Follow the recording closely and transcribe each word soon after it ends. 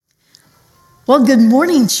Well, good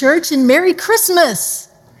morning, church, and Merry Christmas.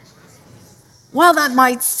 While that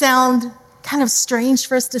might sound kind of strange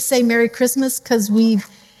for us to say Merry Christmas because we've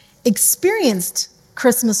experienced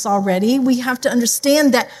Christmas already, we have to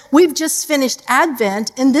understand that we've just finished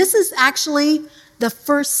Advent, and this is actually the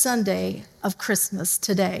first Sunday of Christmas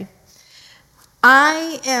today.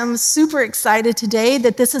 I am super excited today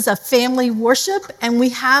that this is a family worship, and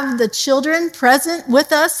we have the children present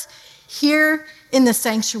with us here in the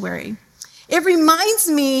sanctuary. It reminds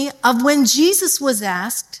me of when Jesus was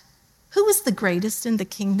asked, who is the greatest in the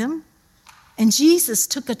kingdom? And Jesus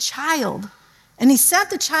took a child and he sat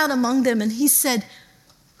the child among them and he said,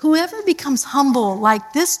 whoever becomes humble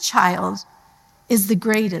like this child is the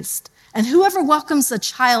greatest. And whoever welcomes a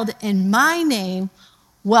child in my name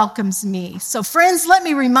welcomes me. So friends, let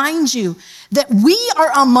me remind you that we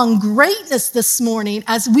are among greatness this morning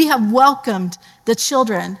as we have welcomed the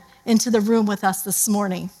children into the room with us this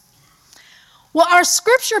morning. Well, our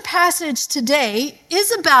scripture passage today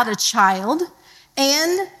is about a child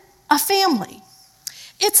and a family.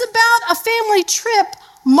 It's about a family trip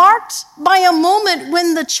marked by a moment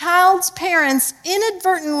when the child's parents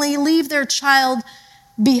inadvertently leave their child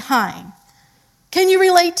behind. Can you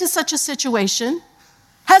relate to such a situation?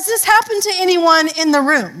 Has this happened to anyone in the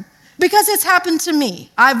room? Because it's happened to me.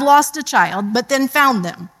 I've lost a child, but then found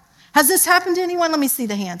them. Has this happened to anyone? Let me see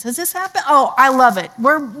the hands. Has this happened? Oh, I love it.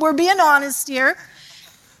 We're being honest here.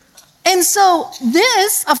 And so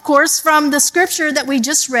this, of course, from the scripture that we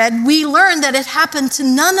just read, we learn that it happened to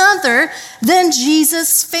none other than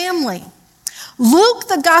Jesus' family. Luke,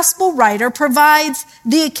 the gospel writer, provides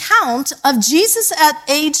the account of Jesus at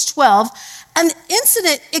age 12, an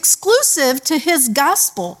incident exclusive to his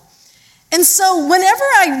gospel. And so whenever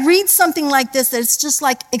I read something like this, that it's just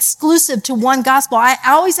like exclusive to one gospel, I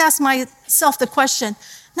always ask myself the question,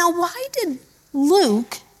 now why did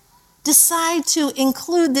Luke decide to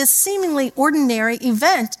include this seemingly ordinary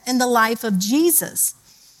event in the life of Jesus?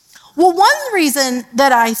 Well, one reason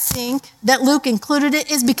that I think that Luke included it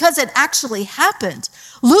is because it actually happened.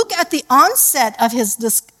 Luke, at the onset of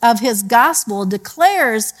his gospel,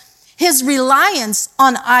 declares his reliance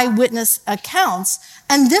on eyewitness accounts,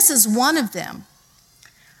 and this is one of them.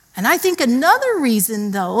 And I think another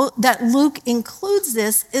reason, though, that Luke includes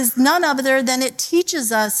this is none other than it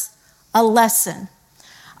teaches us a lesson.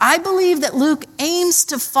 I believe that Luke aims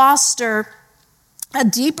to foster a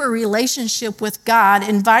deeper relationship with God,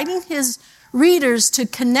 inviting his readers to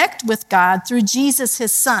connect with God through Jesus,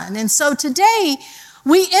 his son. And so today,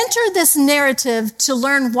 we enter this narrative to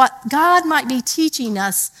learn what God might be teaching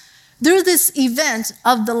us through this event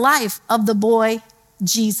of the life of the boy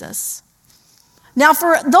Jesus. Now,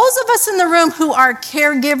 for those of us in the room who are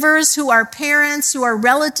caregivers, who are parents, who are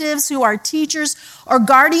relatives, who are teachers or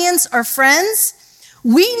guardians or friends,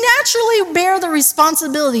 we naturally bear the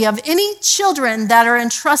responsibility of any children that are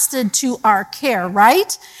entrusted to our care,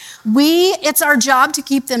 right? It's our job to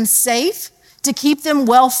keep them safe, to keep them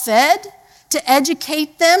well fed, to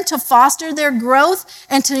educate them, to foster their growth,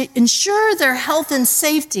 and to ensure their health and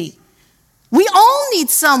safety. We all need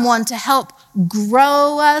someone to help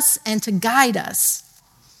grow us and to guide us.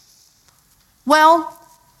 Well,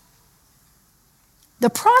 the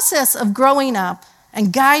process of growing up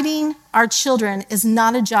and guiding our children is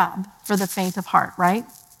not a job for the faint of heart, right?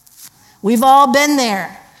 We've all been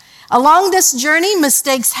there. Along this journey,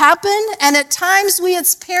 mistakes happen, and at times we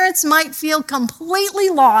as parents might feel completely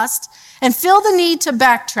lost and feel the need to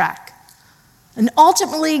backtrack. And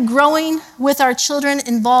ultimately, growing with our children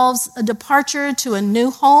involves a departure to a new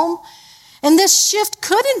home. And this shift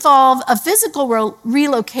could involve a physical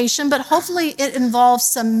relocation, but hopefully it involves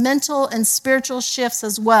some mental and spiritual shifts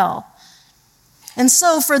as well. And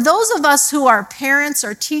so for those of us who are parents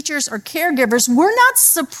or teachers or caregivers, we're not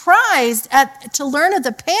surprised to learn of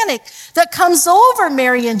the panic that comes over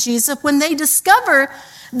Mary and Jesus when they discover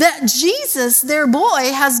that Jesus, their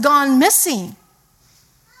boy, has gone missing.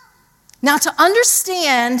 Now, to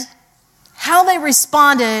understand how they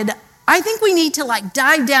responded, I think we need to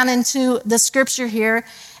dive down into the scripture here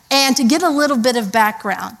and to get a little bit of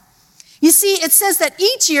background. You see, it says that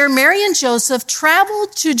each year, Mary and Joseph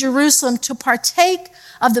traveled to Jerusalem to partake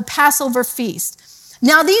of the Passover feast.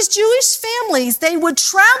 Now, these Jewish families, they would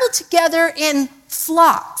travel together in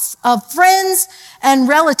flocks of friends and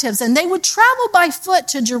relatives, and they would travel by foot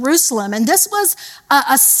to Jerusalem. And this was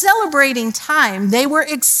a celebrating time. They were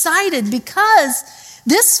excited because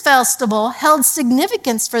this festival held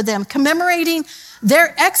significance for them, commemorating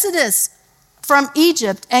their exodus from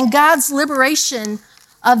Egypt and God's liberation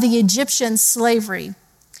of the Egyptian slavery.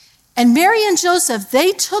 And Mary and Joseph,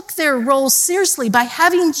 they took their role seriously by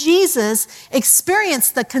having Jesus experience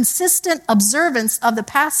the consistent observance of the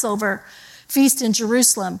Passover feast in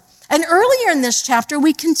Jerusalem. And earlier in this chapter,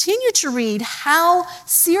 we continue to read how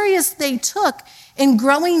serious they took in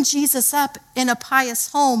growing Jesus up in a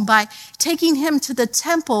pious home by taking him to the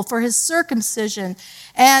temple for his circumcision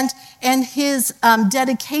and his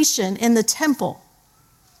dedication in the temple.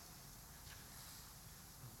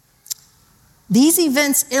 These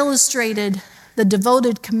events illustrated the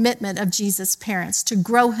devoted commitment of Jesus' parents to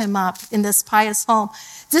grow him up in this pious home.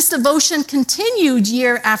 This devotion continued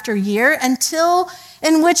year after year until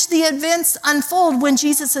in which the events unfold when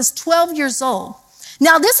Jesus is 12 years old.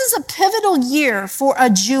 Now, this is a pivotal year for a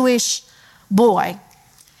Jewish boy.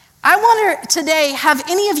 I wonder today, have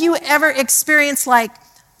any of you ever experienced like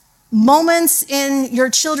moments in your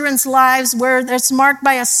children's lives where it's marked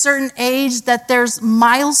by a certain age, that there's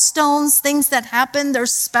milestones, things that happen, they're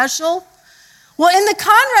special? Well, in the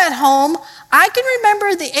Conrad home, I can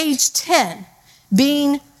remember the age 10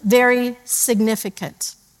 being very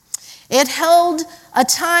significant. It held a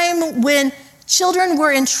time when children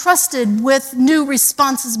were entrusted with new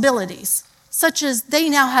responsibilities, such as they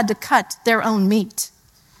now had to cut their own meat.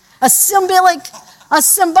 A symbolic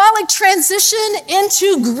transition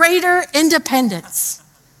into greater independence.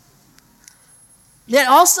 It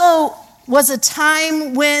also was a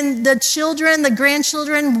time when the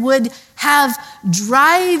grandchildren would have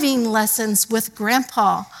driving lessons with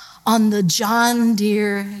Grandpa on the John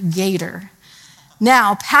Deere Gator.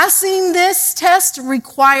 Now, passing this test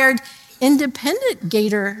required independent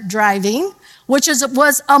Gator driving, which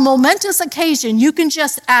was a momentous occasion. You can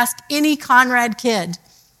just ask any Conrad kid.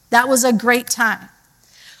 That was a great time.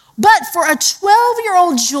 But for a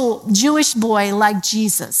 12-year-old Jewish boy like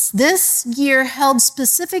Jesus, this year held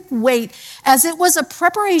specific weight as it was a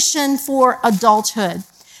preparation for adulthood.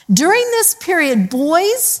 During this period,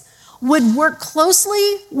 boys would work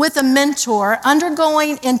closely with a mentor,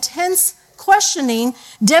 undergoing intense questioning,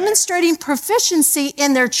 demonstrating proficiency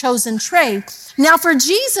in their chosen trade. Now, for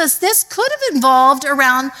Jesus, this could have involved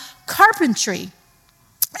around carpentry.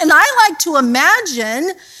 And I like to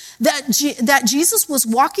imagine that Jesus was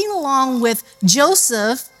walking along with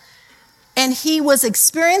Joseph, and he was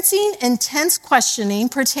experiencing intense questioning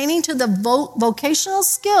pertaining to the vocational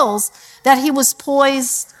skills that he was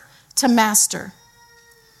poised to master.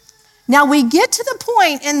 Now, we get to the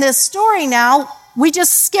point in this story now, we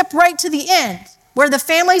just skip right to the end, where the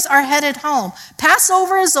families are headed home.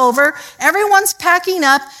 Passover is over, everyone's packing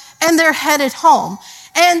up, and they're headed home.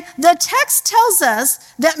 And the text tells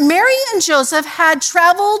us that Mary and Joseph had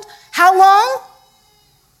traveled how long?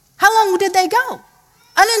 How long did they go?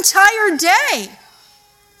 An entire day.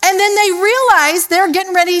 And then they realize they're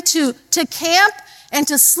getting ready to camp and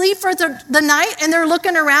to sleep for the night, and they're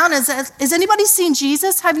looking around. Has anybody seen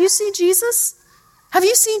Jesus? Have you seen Jesus? Have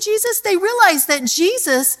you seen Jesus? They realize that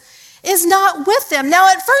Jesus is not with them. Now,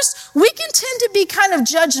 at first, we can tend to be kind of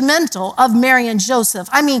judgmental of Mary and Joseph.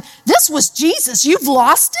 I mean, this was Jesus. You've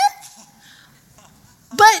lost him?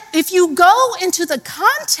 But if you go into the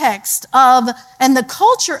context of and the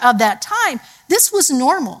culture of that time, this was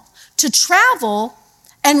normal to travel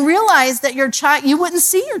and realize that you wouldn't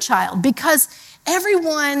see your child because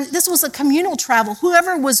this was a communal travel.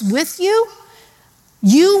 Whoever was with you,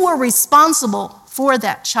 you were responsible for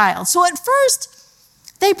that child. So at first,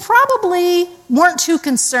 they probably weren't too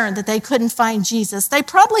concerned that they couldn't find Jesus. They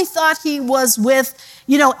probably thought he was with,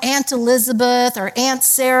 Aunt Elizabeth or Aunt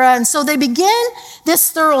Sarah. And so they begin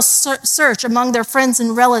this thorough search among their friends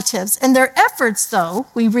and relatives. And their efforts, though,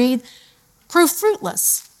 we read, proved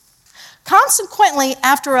fruitless. Consequently,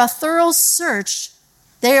 after a thorough search,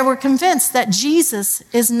 they were convinced that Jesus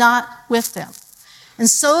is not with them. And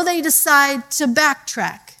so they decide to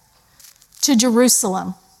backtrack to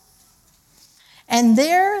Jerusalem. And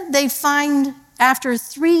there they find, after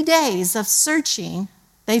 3 days of searching,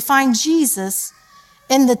 they find Jesus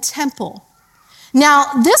in the temple.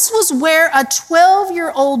 Now, this was where a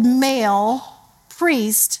 12-year-old male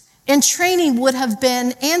priest in training would have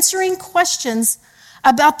been answering questions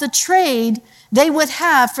about the trade they would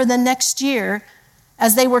have for the next year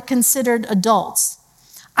as they were considered adults.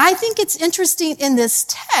 I think it's interesting in this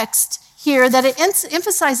text here that it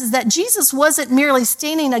emphasizes that Jesus wasn't merely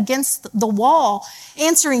standing against the wall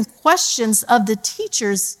answering questions of the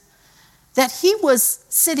teachers, that he was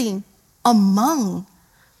sitting among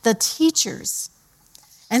the teachers.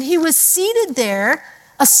 And he was seated there,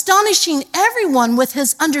 astonishing everyone with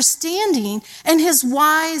his understanding and his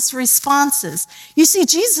wise responses. You see,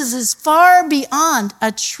 Jesus is far beyond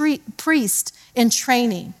a priest in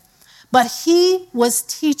training, but he was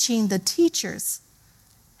teaching the teachers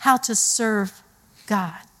how to serve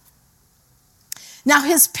God. Now,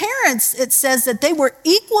 his parents, it says that they were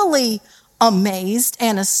equally amazed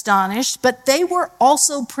and astonished, but they were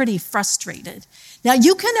also pretty frustrated. Now,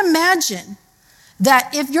 you can imagine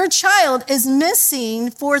that if your child is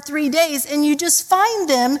missing for 3 days and you just find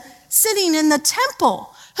them sitting in the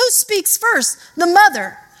temple, who speaks first? The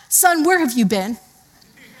mother. Son, where have you been?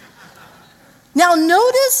 Now,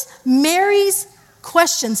 notice Mary's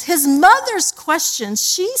questions. His mother's questions.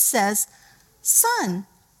 She says, son,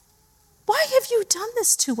 why have you done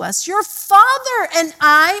this to us? Your father and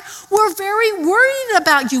I were very worried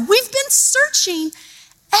about you. We've been searching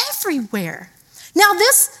everywhere. Now,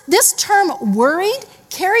 this term worried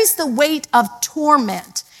carries the weight of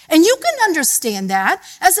torment. And you can understand that.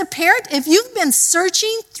 As a parent, if you've been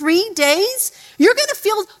searching 3 days, you're going to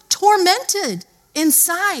feel tormented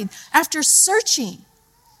inside after searching.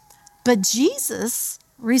 But Jesus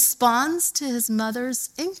responds to his mother's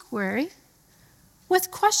inquiry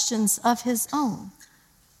with questions of his own.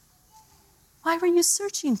 Why were you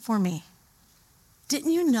searching for me?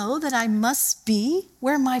 Didn't you know that I must be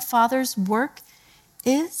where my Father's work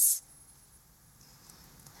is?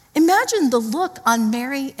 Imagine the look on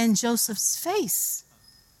Mary and Joseph's face.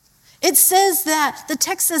 It says that, the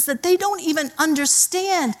text says that they don't even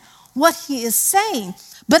understand what he is saying.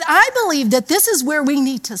 But I believe that this is where we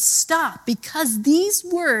need to stop, because these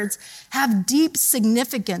words have deep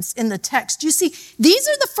significance in the text. You see, these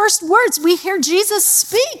are the first words we hear Jesus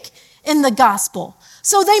speak in the gospel.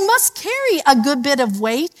 So they must carry a good bit of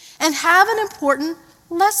weight and have an important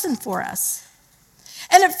lesson for us.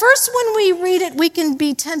 And at first when we read it, we can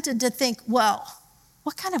be tempted to think, well,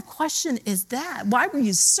 what kind of question is that? Why were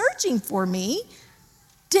you searching for me?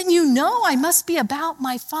 Didn't you know I must be about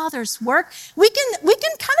my Father's work? We can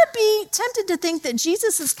kind of be tempted to think that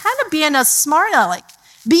Jesus is kind of being a smart aleck,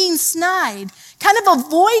 being snide, kind of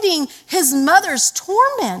avoiding his mother's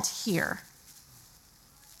torment here.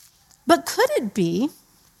 But could it be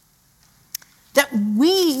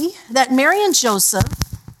that Mary and Joseph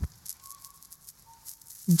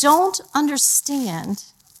don't understand,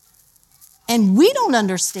 and we don't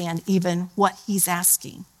understand even what he's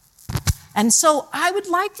asking? And so I would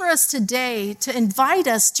like for us today to invite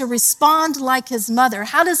us to respond like his mother.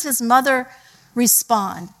 How does his mother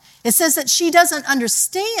respond? It says that she doesn't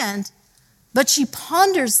understand, but she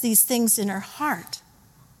ponders these things in her heart.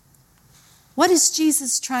 What is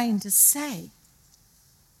Jesus trying to say?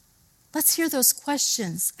 Let's hear those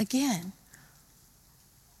questions again.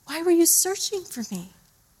 Why were you searching for me?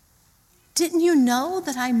 Didn't you know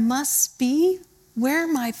that I must be where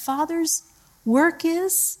my Father's work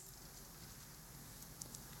is?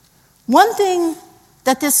 One thing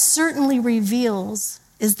that this certainly reveals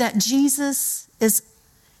is that Jesus is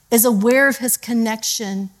aware of his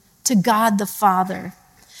connection to God the Father.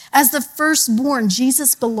 As the firstborn,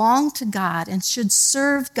 Jesus belonged to God and should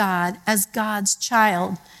serve God as God's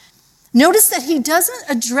child. Notice that he doesn't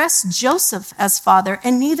address Joseph as father,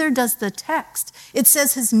 and neither does the text. It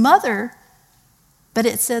says his mother, but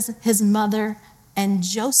it says his mother and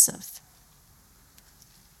Joseph.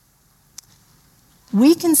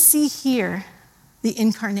 We can see here the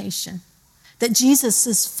incarnation, that Jesus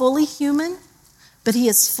is fully human, but he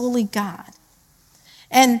is fully God.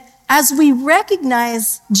 And as we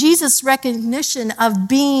recognize Jesus' recognition of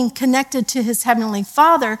being connected to his heavenly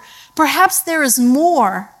Father, perhaps there is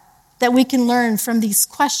more that we can learn from these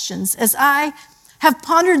questions. As I have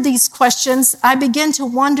pondered these questions, I begin to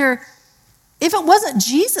wonder if it wasn't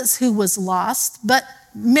Jesus who was lost, but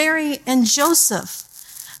Mary and Joseph.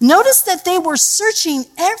 Notice that they were searching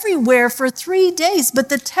everywhere for 3 days, but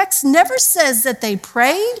the text never says that they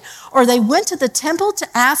prayed or they went to the temple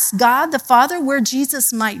to ask God the Father where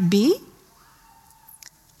Jesus might be.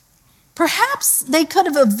 Perhaps they could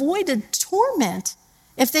have avoided torment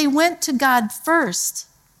if they went to God first,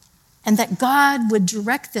 and that God would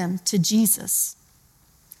direct them to Jesus.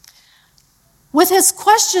 With his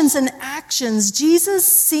questions and actions, Jesus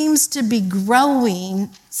seems to be growing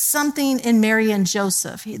something in Mary and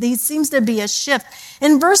Joseph. There seems to be a shift.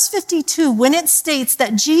 In verse 52, when it states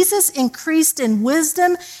that Jesus increased in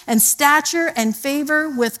wisdom and stature and favor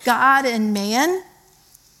with God and man,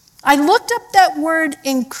 I looked up that word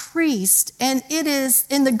increased, and it is,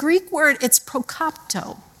 in the Greek word, it's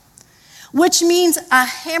prokopto, which means a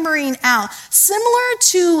hammering out, similar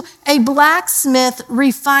to a blacksmith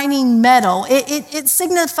refining metal. It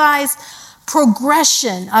signifies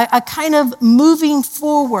progression, a kind of moving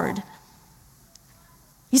forward.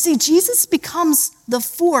 You see, Jesus becomes the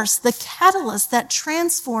force, the catalyst that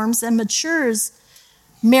transforms and matures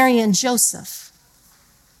Mary and Joseph.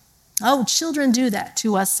 Oh, children do that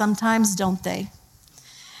to us sometimes, don't they?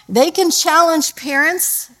 They can challenge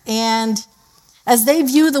parents and as they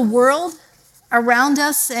view the world around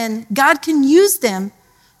us, and God can use them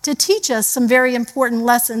to teach us some very important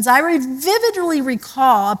lessons. I vividly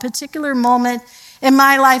recall a particular moment in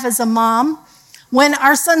my life as a mom when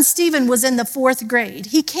our son Stephen was in the 4th grade.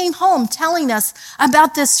 He came home telling us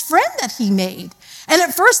about this friend that he made. And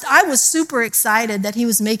at first I was super excited that he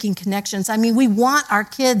was making connections. I mean, we want our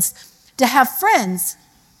kids to have friends.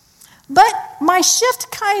 But my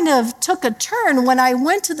shift kind of took a turn when I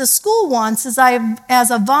went to the school once as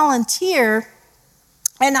a volunteer,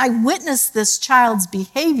 and I witnessed this child's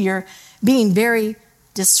behavior being very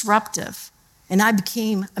disruptive. And I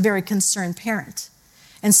became a very concerned parent.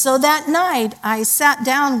 And so that night, I sat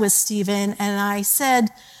down with Stephen and I said,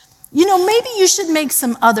 maybe you should make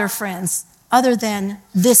some other friends other than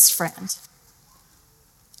this friend.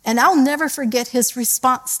 And I'll never forget his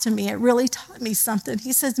response to me. It really taught me something.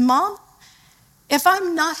 He says, Mom, if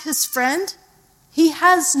I'm not his friend, he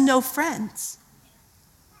has no friends.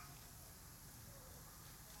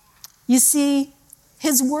 You see,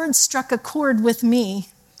 his words struck a chord with me,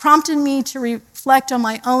 prompted me to reflect on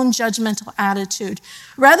my own judgmental attitude.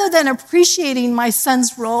 Rather than appreciating my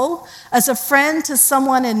son's role as a friend to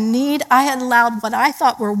someone in need, I had allowed what I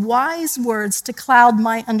thought were wise words to cloud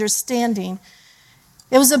my understanding.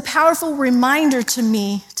 It was a powerful reminder to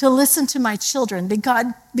me to listen to my children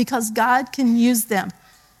because God can use them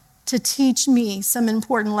to teach me some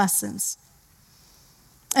important lessons.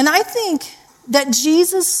 And I think that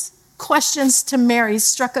Jesus' questions to Mary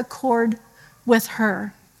struck a chord with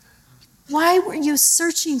her. Why were you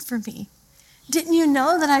searching for me? Didn't you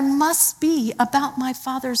know that I must be about my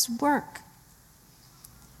Father's work?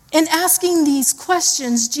 In asking these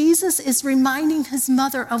questions, Jesus is reminding his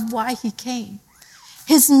mother of why he came,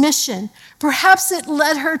 his mission. Perhaps it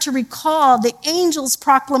led her to recall the angel's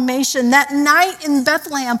proclamation that night in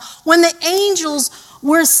Bethlehem when the angels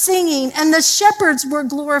were singing and the shepherds were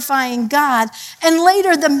glorifying God. And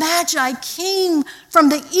later the Magi came from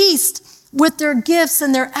the east with their gifts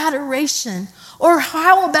and their adoration. Or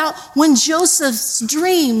how about when Joseph's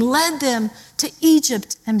dream led them to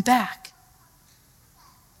Egypt and back?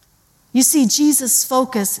 You see, Jesus'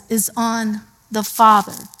 focus is on the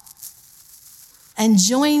Father and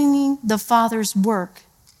joining the Father's work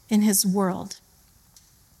in his world.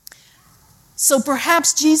 So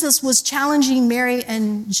perhaps Jesus was challenging Mary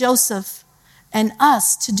and Joseph and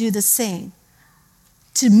us to do the same,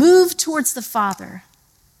 to move towards the Father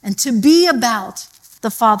and to be about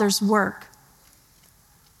the Father's work.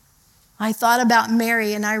 I thought about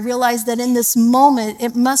Mary and I realized that in this moment,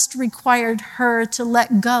 it must require her to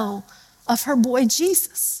let go of her boy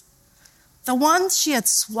Jesus, the one she had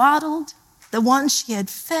swaddled, the one she had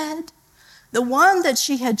fed, the one that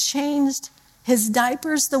she had changed his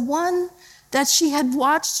diapers, the one that she had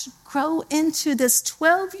watched grow into this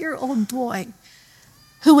 12-year-old boy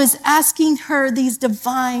who is asking her these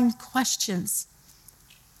divine questions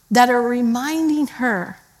that are reminding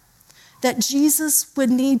her that Jesus would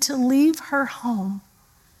need to leave her home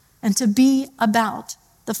and to be about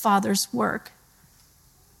the Father's work.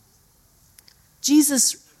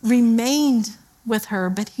 Jesus remained with her,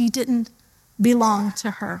 but he didn't belong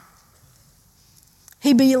to her.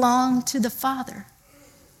 He belonged to the Father,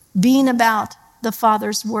 being about the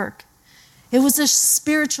Father's work. It was a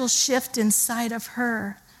spiritual shift inside of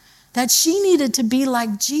her that she needed to be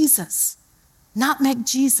like Jesus, not make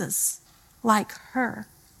Jesus like her.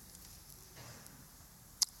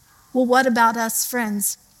 Well, what about us,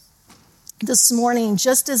 friends? This morning,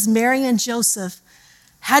 just as Mary and Joseph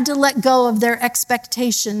had to let go of their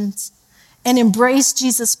expectations and embrace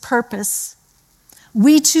Jesus' purpose,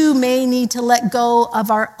 we too may need to let go of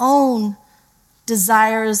our own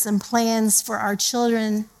desires and plans for our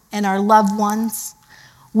children and our loved ones.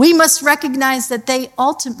 We must recognize that they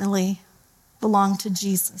ultimately belong to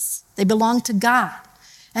Jesus. They belong to God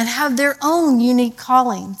and have their own unique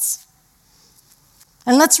callings.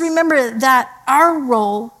 And let's remember that our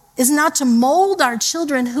role is not to mold our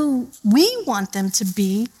children who we want them to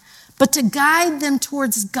be, but to guide them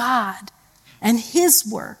towards God and his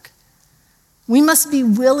work. We must be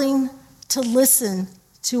willing to listen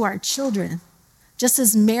to our children, just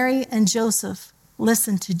as Mary and Joseph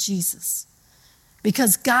listened to Jesus.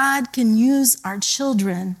 Because God can use our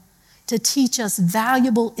children to teach us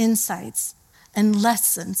valuable insights and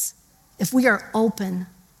lessons if we are open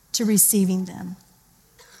to receiving them.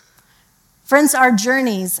 Friends, our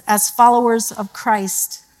journeys as followers of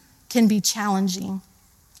Christ can be challenging.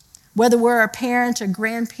 Whether we're a parent, a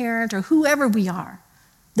grandparent, or whoever we are,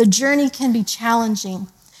 the journey can be challenging.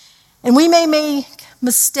 And we may make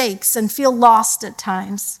mistakes and feel lost at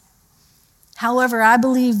times. However, I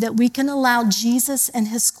believe that we can allow Jesus and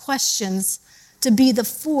his questions to be the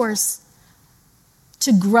force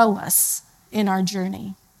to grow us in our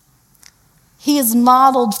journey. He has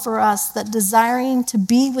modeled for us that desiring to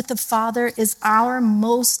be with the Father is our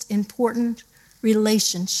most important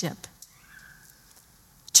relationship.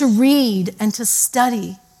 To read and to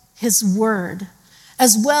study his word,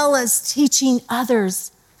 as well as teaching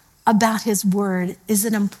others about his word, is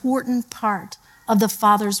an important part of the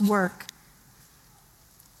Father's work.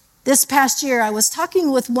 This past year, I was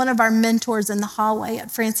talking with one of our mentors in the hallway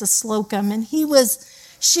at Francis Slocum, and he was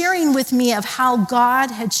sharing with me of how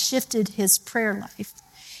God had shifted his prayer life.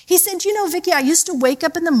 He said, Vickie, I used to wake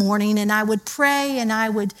up in the morning and I would pray and I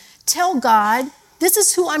would tell God, this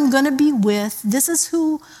is who I'm going to be with. This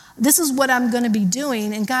is what I'm going to be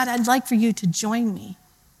doing. And God, I'd like for you to join me.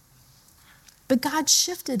 But God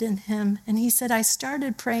shifted in him and he said, I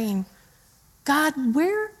started praying, God,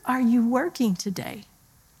 where are you working today?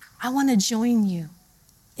 I want to join you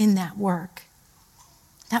in that work.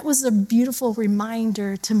 That was a beautiful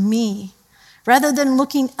reminder to me. Rather than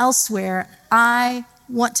looking elsewhere, I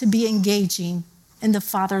want to be engaging in the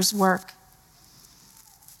Father's work.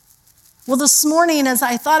 Well, this morning, as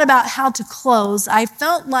I thought about how to close, I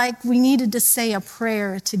felt like we needed to say a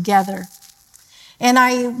prayer together. And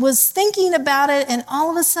I was thinking about it, and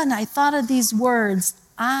all of a sudden I thought of these words,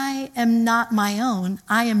 I am not my own,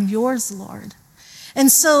 I am yours, Lord. And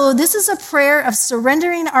so this is a prayer of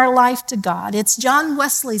surrendering our life to God. It's John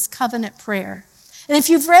Wesley's covenant prayer. And if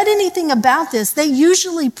you've read anything about this, they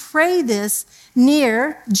usually pray this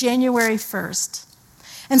near January 1st.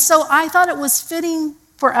 And so I thought it was fitting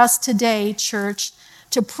for us today, church,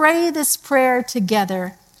 to pray this prayer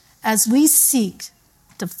together as we seek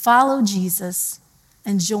to follow Jesus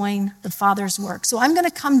and join the Father's work. So I'm going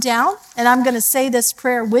to come down and I'm going to say this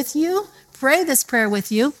prayer with you, pray this prayer with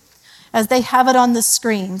you, as they have it on the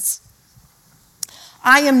screens.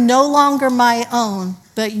 I am no longer my own,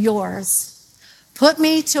 but yours. Put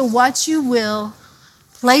me to what you will.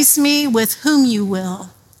 Place me with whom you will.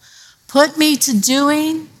 Put me to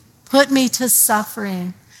doing. Put me to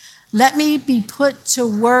suffering. Let me be put to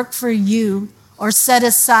work for you or set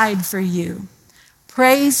aside for you.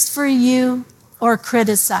 Praised for you or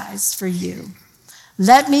criticized for you.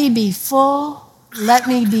 Let me be full. Let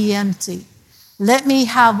me be empty. Let me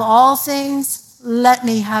have all things, let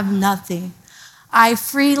me have nothing. I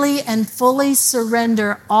freely and fully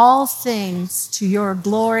surrender all things to your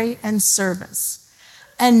glory and service.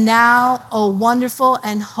 And now, O wonderful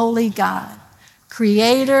and holy God,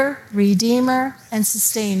 Creator, Redeemer, and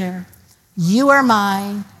Sustainer, you are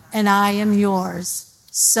mine and I am yours.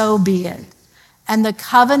 So be it. And the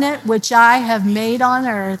covenant which I have made on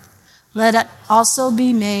earth, let it also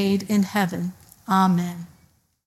be made in heaven. Amen.